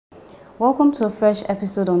Welcome to a fresh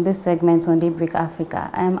episode on this segment on Daybreak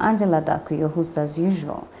Africa. I am Angela Daku, your host as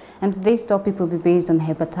usual. And today's topic will be based on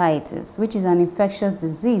hepatitis, which is an infectious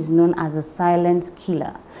disease known as a silent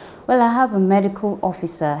killer. Well, I have a medical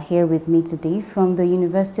officer here with me today from the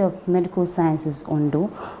University of Medical Sciences, Ondo,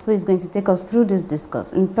 who is going to take us through this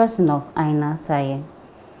discourse in person of Aina Taye.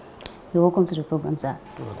 You're welcome to the program, sir.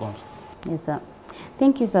 You're welcome. Yes, sir.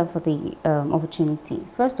 Thank you, sir, for the opportunity.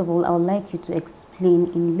 First of all, I would like you to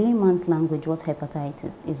explain in layman's language what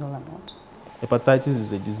hepatitis is all about. Hepatitis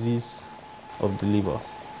is a disease of the liver.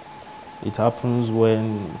 It happens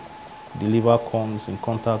when the liver comes in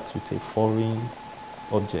contact with a foreign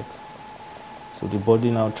object. So the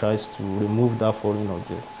body now tries to remove that foreign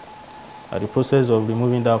object. At the process of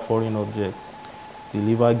removing that foreign object, the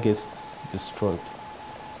liver gets destroyed.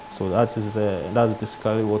 So that's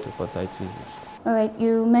basically what hepatitis is. All right,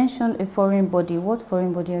 you mentioned a foreign body. What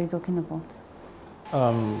foreign body are you talking about?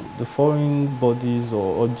 The foreign bodies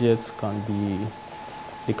or objects can be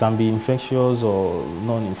infectious or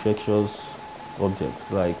non-infectious objects.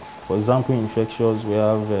 Like, for example, infectious, we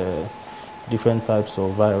have different types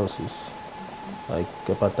of viruses, like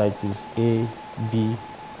hepatitis A, B,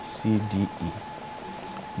 C, D, E.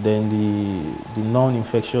 Then the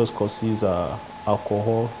non-infectious causes are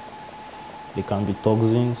alcohol. They can be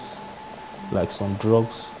toxins, like some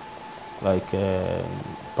drugs, like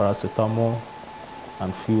paracetamol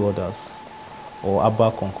and few others, or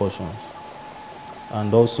herbal concussions.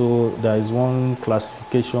 And also there is one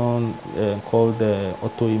classification called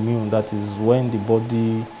autoimmune, that is when the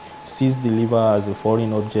body sees the liver as a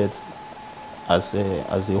foreign object as a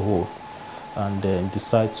whole and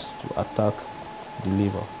decides to attack the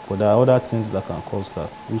liver. But there are other things that can cause that,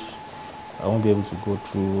 which I won't be able to go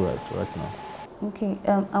through right now. Okay,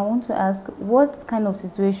 I want to ask, what kind of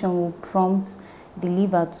situation will prompt the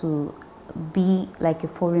liver to be like a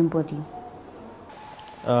foreign body?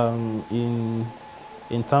 In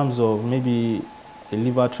terms of maybe a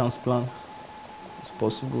liver transplant, it's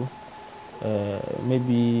possible.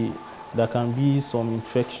 Maybe there can be some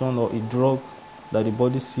infection or a drug that the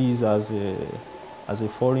body sees as a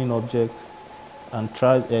foreign object, and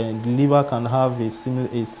the liver can have a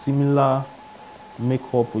similar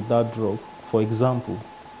makeup with that drug. For example,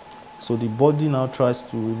 so the body now tries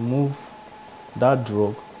to remove that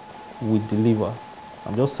drug with the liver.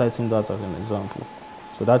 I'm just citing that as an example.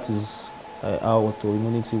 So that is how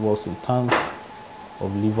autoimmunity works in terms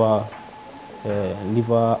of liver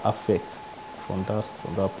effect from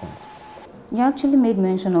that point. You actually made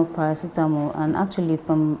mention of paracetamol, and actually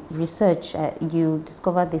from research, you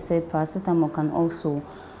discovered they said paracetamol can also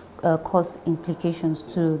cause implications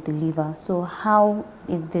to the liver. So how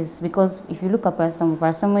is this? Because if you look at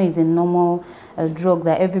paracetamol is a normal drug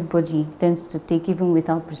that everybody tends to take even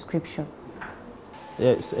without prescription.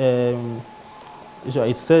 Yes,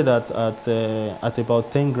 it's said that at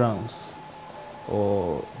about 10 grams,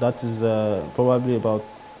 or that is probably about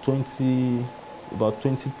 20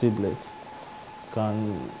 tablets,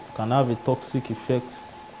 can have a toxic effect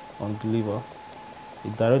on the liver.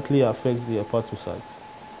 It directly affects the hepatocytes.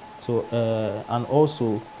 So and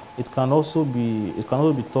also it can also be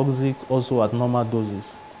toxic also at normal doses.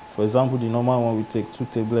 For example, the normal one we take 2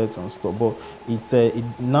 tablets and stuff. But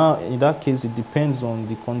now in that case it depends on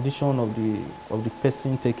the condition of the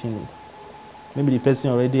person taking it. Maybe the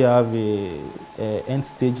person already have a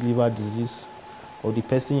end-stage liver disease, or the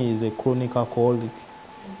person is a chronic alcoholic.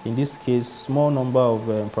 In this case, small number of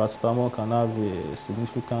paracetamol can have a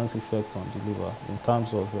significant effect on the liver in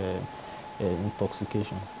terms of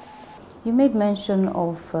intoxication. You made mention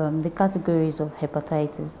of the categories of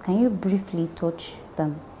hepatitis. Can you briefly touch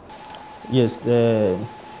them? Yes, there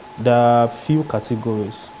are few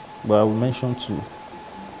categories, but I will mention 2.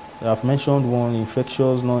 I've mentioned one: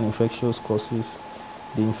 infectious, non-infectious causes.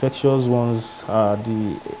 The infectious ones are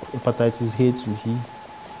the hepatitis A to E.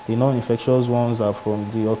 The non-infectious ones are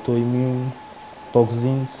from the autoimmune,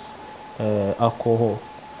 toxins, alcohol.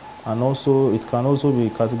 And also it can also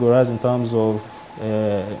be categorized in terms of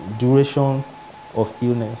duration of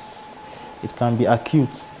illness. It can be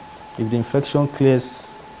acute if the infection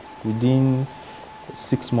clears within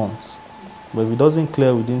 6 months. But if it doesn't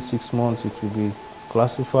clear within 6 months, it will be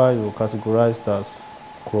classified or categorized as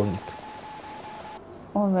chronic.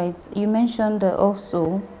 All right. You mentioned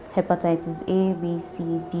also hepatitis A, B, C,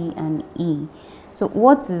 D, and E. So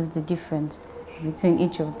what is the difference between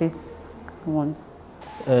each of these ones?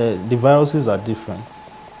 The viruses are different.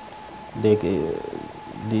 There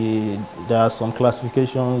are some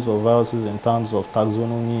classifications of viruses in terms of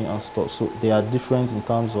taxonomy and stuff. So they are different in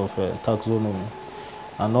terms of taxonomy.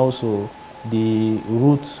 And also the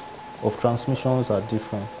route of transmissions are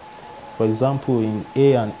different. For example, in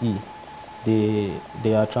A and E,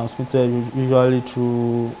 they are transmitted usually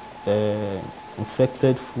through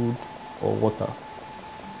infected food or water,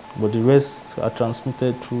 but the rest are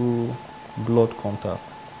transmitted through blood contact,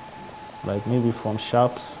 like maybe from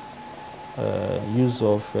sharps, use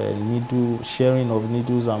of sharing of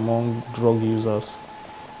needles among drug users.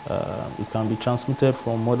 It can be transmitted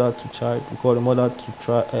from mother to child. We call it mother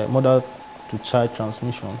to child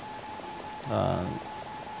transmission. And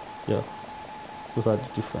yeah, those are the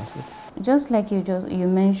differences. Just like you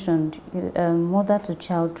mentioned, mother to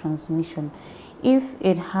child transmission. If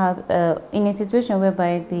it have in a situation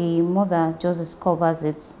whereby the mother just discovers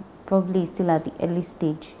it, probably still at the early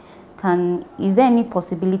stage, is there any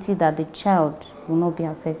possibility that the child will not be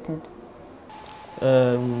affected?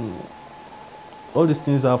 All these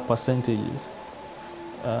things have percentages.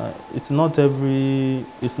 It's not every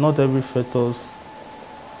fetus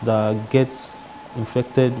that gets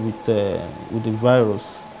infected with the virus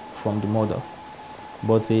from the mother,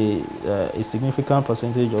 but a significant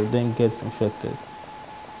percentage of them gets infected.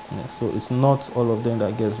 Yeah, so it's not all of them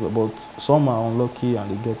that gets, but some are unlucky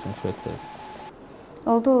and they get infected.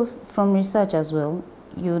 Although from research as well,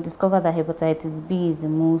 you discover that hepatitis B is the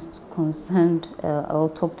most concerned or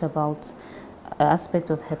talked about aspect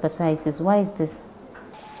of hepatitis. Why is this?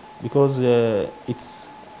 Because it's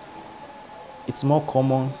more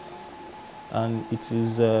common, and it's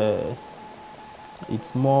the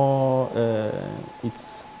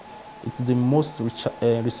most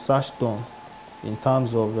research done in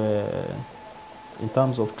terms of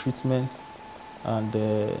treatment, and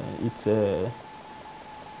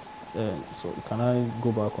so can I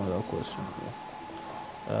go back on that question?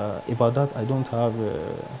 About that, I don't have.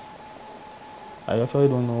 I actually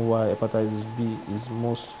don't know why hepatitis B is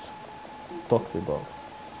most talked about,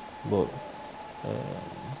 but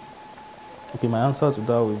okay, my answer to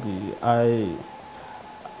that would be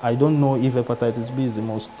I don't know if hepatitis B is the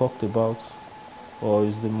most talked about or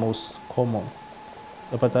is the most common.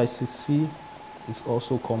 Hepatitis C is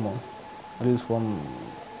also common. At least from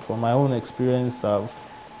my own experience,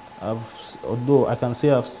 although I can say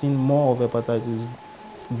I've seen more of hepatitis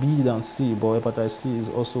B than C, but hepatitis C is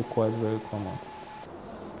also quite very common.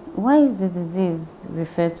 Why is the disease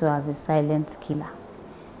referred to as a silent killer?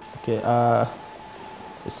 Okay, a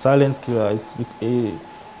silent killer is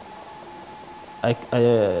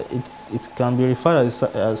it can be referred as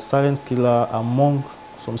a silent killer among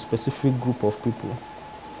some specific group of people.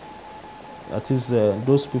 That is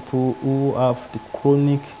those people who have the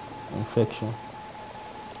chronic infection.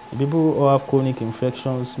 The people who have chronic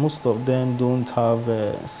infections, most of them don't have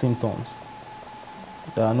symptoms.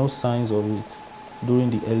 There are no signs of it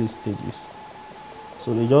during the early stages.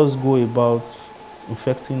 So they just go about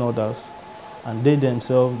infecting others, and they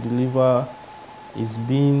themselves, the liver is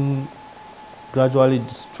being gradually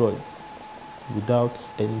destroyed without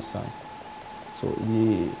any sign. So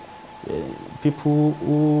the people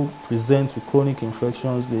who present with chronic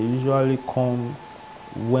infections, they usually come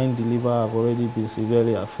when the liver have already been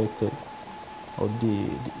severely affected, or the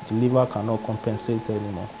liver cannot compensate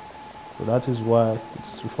anymore. So that is why it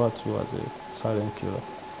is referred to as a silent killer.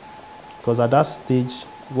 Because at that stage,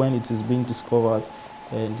 when it is being discovered,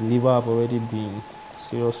 the liver have already been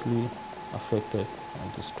seriously affected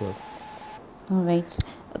and destroyed. All right.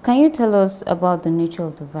 Can you tell us about the nature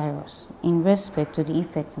of the virus in respect to the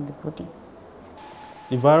effects on the body?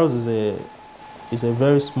 The virus is a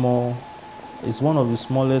very small, it's one of the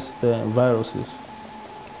smallest viruses,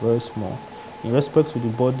 very small. In respect to the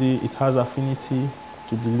body, it has affinity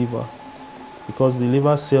to the liver, because the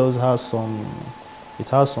liver cells has some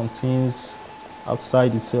things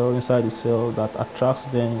outside the cell, inside the cell, that attracts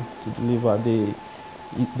them to the liver.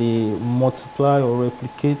 They multiply or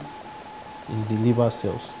replicate in the liver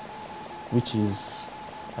cells, which is,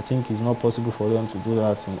 I think, is not possible for them to do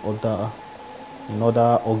that in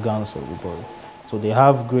other organs of the body. So they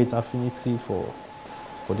have great affinity for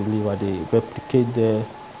the liver. They replicate there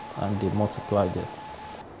and they multiply there.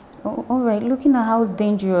 Oh, all right. Looking at how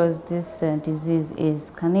dangerous this disease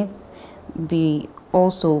is, can it be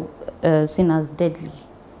also seen as deadly?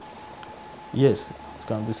 Yes, it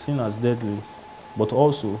can be seen as deadly, but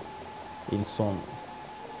also in some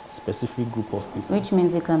specific group of people. Which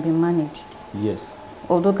means it can be managed? Yes.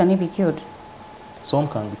 Although, can it be cured? Some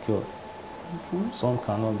can be cured. Okay. Some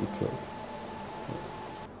cannot be cured.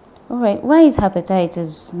 All right. Why is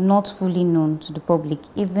hepatitis not fully known to the public,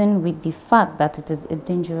 even with the fact that it is a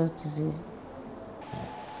dangerous disease?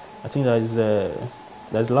 I think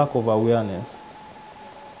there's lack of awareness.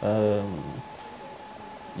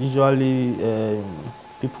 Usually,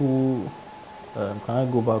 people, can I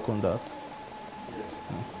go back on that?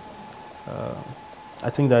 Uh, I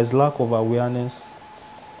think there is lack of awareness.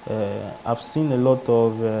 I've seen a lot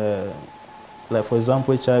of, like for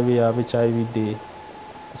example, HIV, have HIV Day.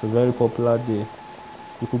 It's a very popular day.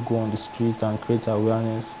 People go on the street and create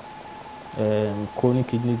awareness. Chronic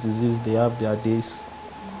kidney disease, they have their days.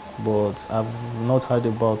 But I've not heard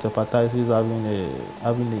about hepatitis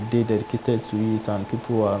having a day dedicated to it, and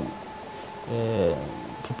people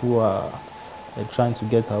are trying to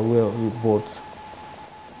get aware of it.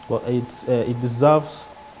 But it deserves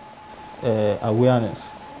awareness,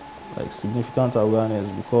 like significant awareness,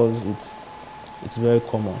 because it's very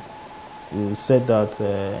common. It is said that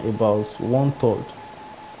about 1/3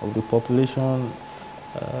 of the population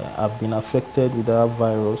have been affected with that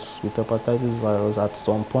virus, with hepatitis virus, at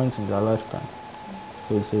some point in their lifetime.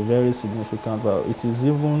 So it's a very significant virus. It is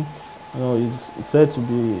even, it's said to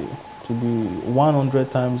be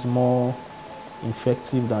 100 times more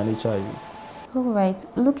infective than HIV. All right.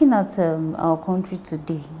 Looking at our country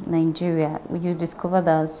today, Nigeria, you discover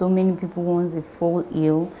that so many people, once they fall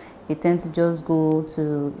ill, they tend to just go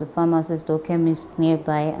to the pharmacist or chemist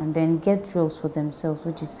nearby and then get drugs for themselves,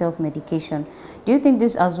 which is self-medication. Do you think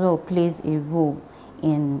this as well plays a role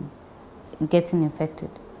in getting infected?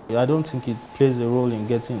 I don't think it plays a role in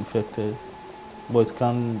getting infected, but it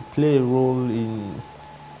can play a role in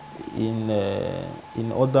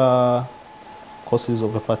other causes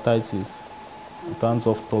of hepatitis, in terms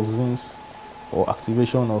of toxins or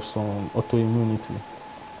activation of some autoimmunity,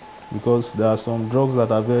 because there are some drugs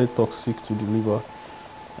that are very toxic to the liver.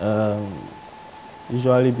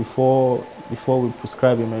 Usually before we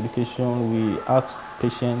prescribe a medication, we ask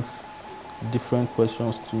patients different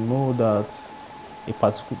questions to know that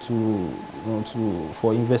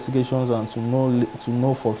for investigations, and to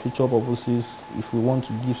know for future purposes, if we want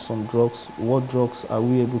to give some drugs, what drugs are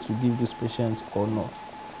we able to give this patient or not.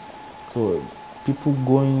 So people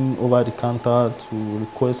going over the counter to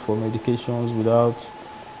request for medications without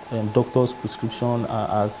doctor's prescription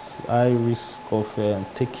are at high risk of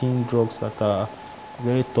taking drugs that are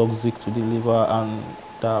very toxic to the liver, and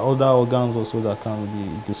there are other organs also that can be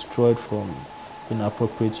destroyed from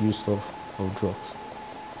inappropriate use of drugs.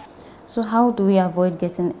 So how do we avoid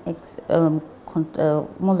getting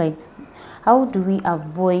how do we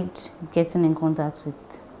avoid getting in contact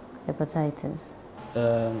with hepatitis?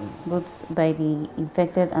 Both by the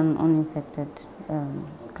infected and uninfected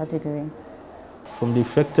category. From the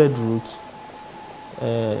infected route,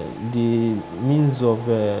 the means of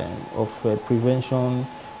prevention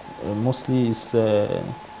mostly is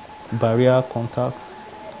barrier contact.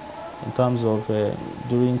 In terms of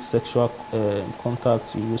during sexual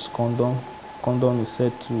contact, you use condom. Condom is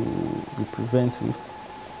said to be preventive,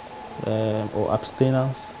 or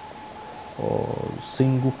abstinence, or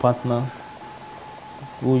single partner,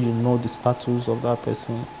 who you know the status of that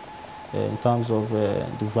person in terms of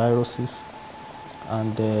the viruses,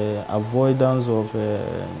 and avoidance of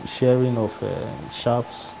sharing of sharp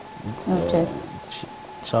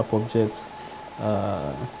objects.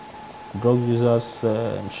 Drug users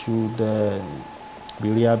should be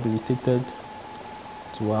rehabilitated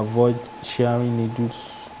to avoid sharing needles.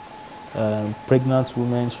 Pregnant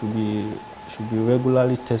women should be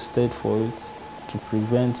regularly tested for it to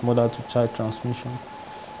prevent mother-to-child transmission.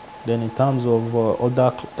 Then in terms of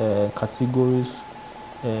other categories,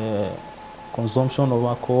 consumption of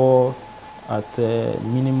alcohol at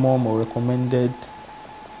minimum or recommended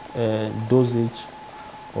dosage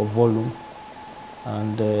or volume,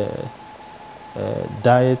 and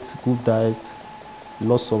diet, good diet,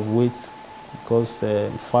 loss of weight, because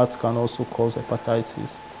fat can also cause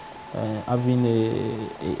hepatitis. Having a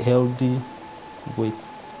healthy weight,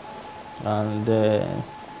 and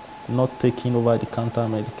not taking over-the-counter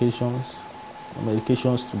medications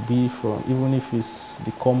to be from, even if it's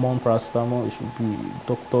the common paracetamol, it should be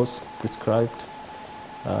doctor's prescribed.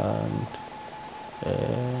 And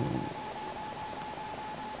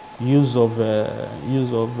use of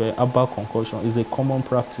herbal concoction is a common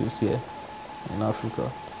practice here in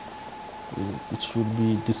Africa. It should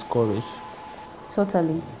be discouraged.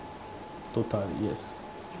 Totally. Totally, yes.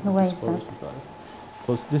 Why is that? Totally.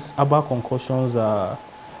 Because these herbal concoctions are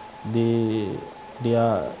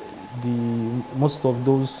most of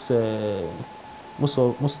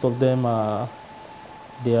them are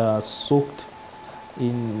soaked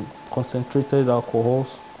in concentrated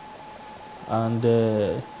alcohols, and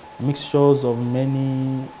mixtures of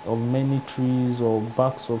many trees or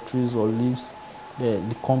barks of trees or leaves.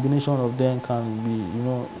 The combination of them can be,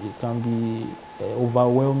 it can be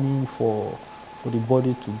overwhelming for the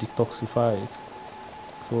body to detoxify it.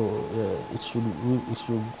 So it should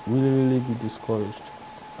really be discouraged,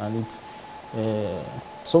 and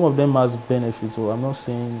some of them has benefits, so I'm not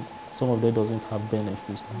saying some of them doesn't have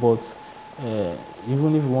benefits, but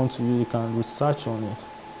even if you want to use, you can research on it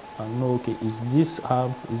and know, okay, is this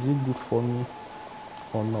herb, is it good for me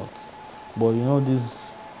or not? But you know,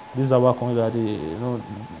 these herbal coins that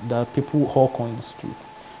that people hawk on the street,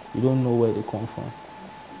 you don't know where they come from.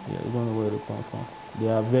 Yeah, you don't know where they come from. They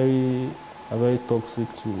are very toxic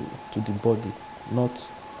to the body, not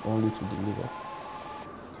only to the liver.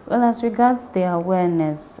 Well, as regards the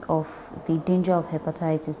awareness of the danger of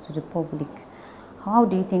hepatitis to the public, how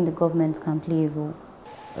do you think the government can play a role?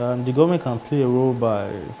 The government can play a role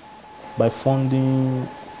by funding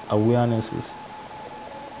awarenesses,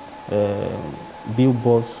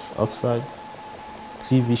 billboards outside,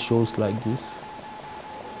 TV shows like this,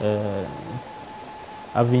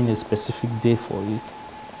 having a specific day for it,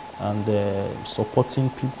 and supporting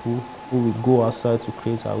people who will go outside to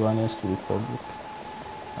create awareness to the public.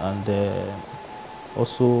 And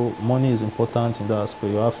also, money is important in that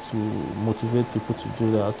aspect. You have to motivate people to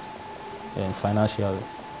do that financially.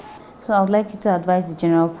 So I would like you to advise the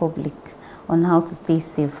general public on how to stay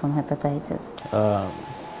safe from hepatitis.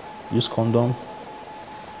 Use condom,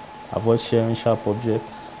 avoid sharing sharp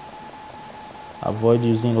objects, avoid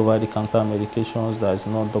using over-the-counter medications that is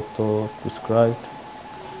not doctor prescribed,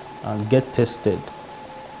 and get tested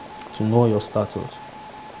to know your status.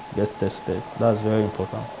 Get tested. That's very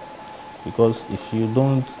important, because if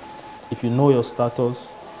you know your status,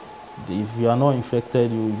 if you are not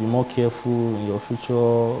infected, you will be more careful in your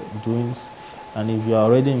future doings. And if you are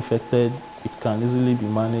already infected, it can easily be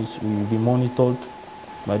managed. You will be monitored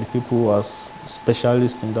by the people who are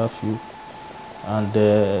specialists in that field, and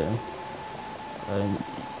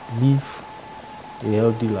live a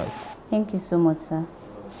healthy life. Thank you so much, sir.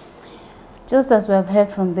 Just as we have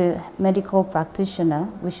heard from the medical practitioner,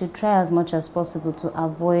 we should try as much as possible to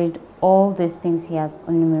avoid all these things he has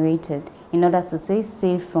enumerated in order to stay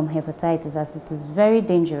safe from hepatitis, as it is very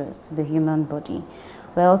dangerous to the human body.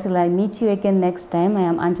 Well, till I meet you again next time, I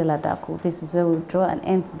am Angela Daku. This is where we'll draw an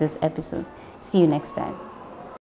end to this episode. See you next time.